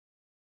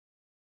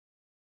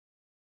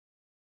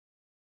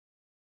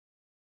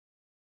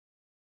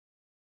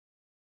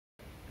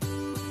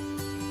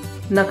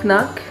Knock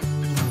knock.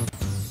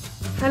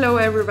 Hello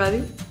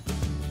everybody.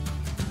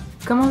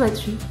 Comment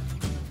vas-tu?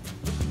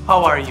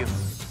 How are you?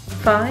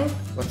 Fine?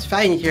 Wat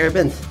fijn dat je er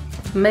bent.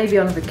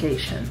 Maybe on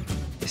vacation.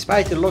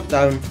 Despite the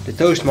lockdown, the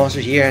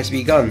Toastmasters year has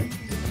begun.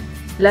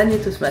 L'année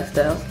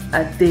Toastmasters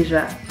a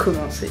déjà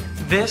commencé.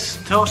 This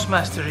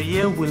Toastmaster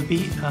year will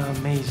be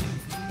amazing.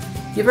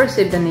 You've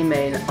received an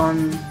email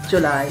on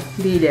July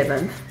the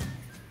 11th.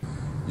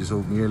 Je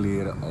zult meer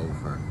leren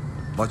over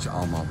wat je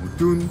allemaal moet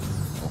doen,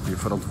 over je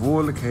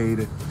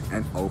verantwoordelijkheden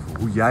en over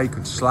hoe jij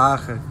kunt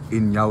slagen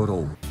in jouw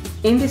rol.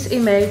 In this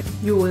email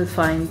you will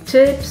find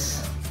tips,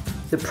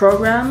 the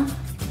program,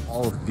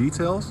 All of the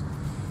details,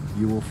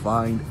 you will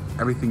find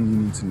everything you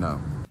need to know.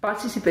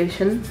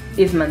 Participation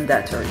is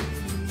mandatory.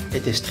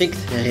 Het district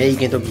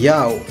rekent op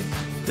jou.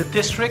 The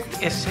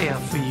district is here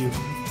for you.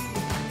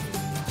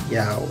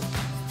 Jou.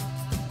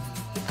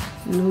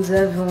 Nous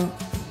avons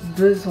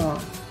besoin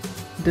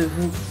de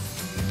vous.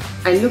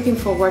 I'm looking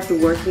forward to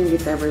working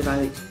with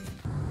everybody.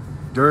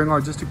 During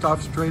our district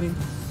office training,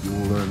 you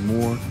will learn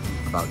more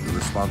about your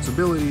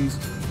responsibilities,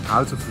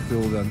 how to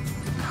fulfill them,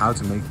 and how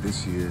to make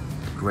this year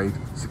a great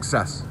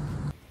success.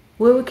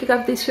 We will kick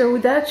off this year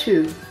without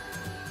you.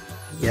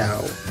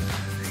 Jou.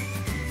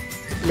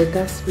 Let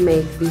us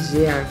make this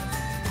year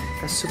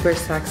a super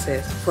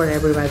success for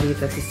everybody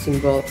that is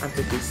involved at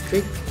the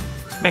district.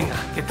 Venga,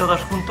 que todos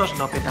juntos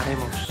lo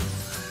petaremos.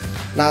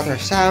 Laten we er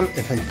samen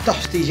een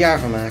fantastisch jaar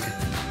van maken.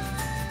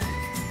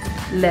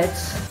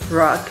 Let's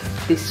rock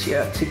this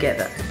year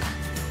together.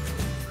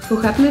 Hoe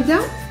gaat het met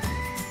jou?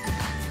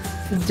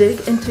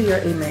 Dig into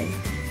your email.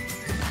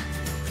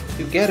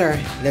 Together,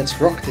 let's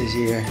rock this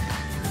year.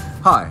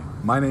 Hi,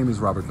 my name is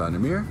Robert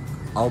Vandermeer.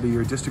 I'll be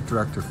your district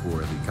director for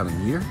the coming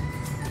year,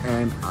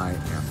 and I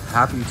am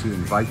happy to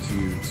invite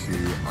you to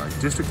our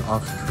district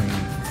office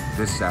training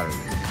this Saturday.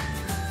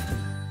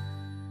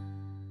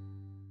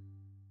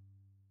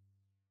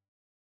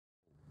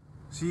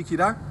 Zie ik je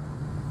daar?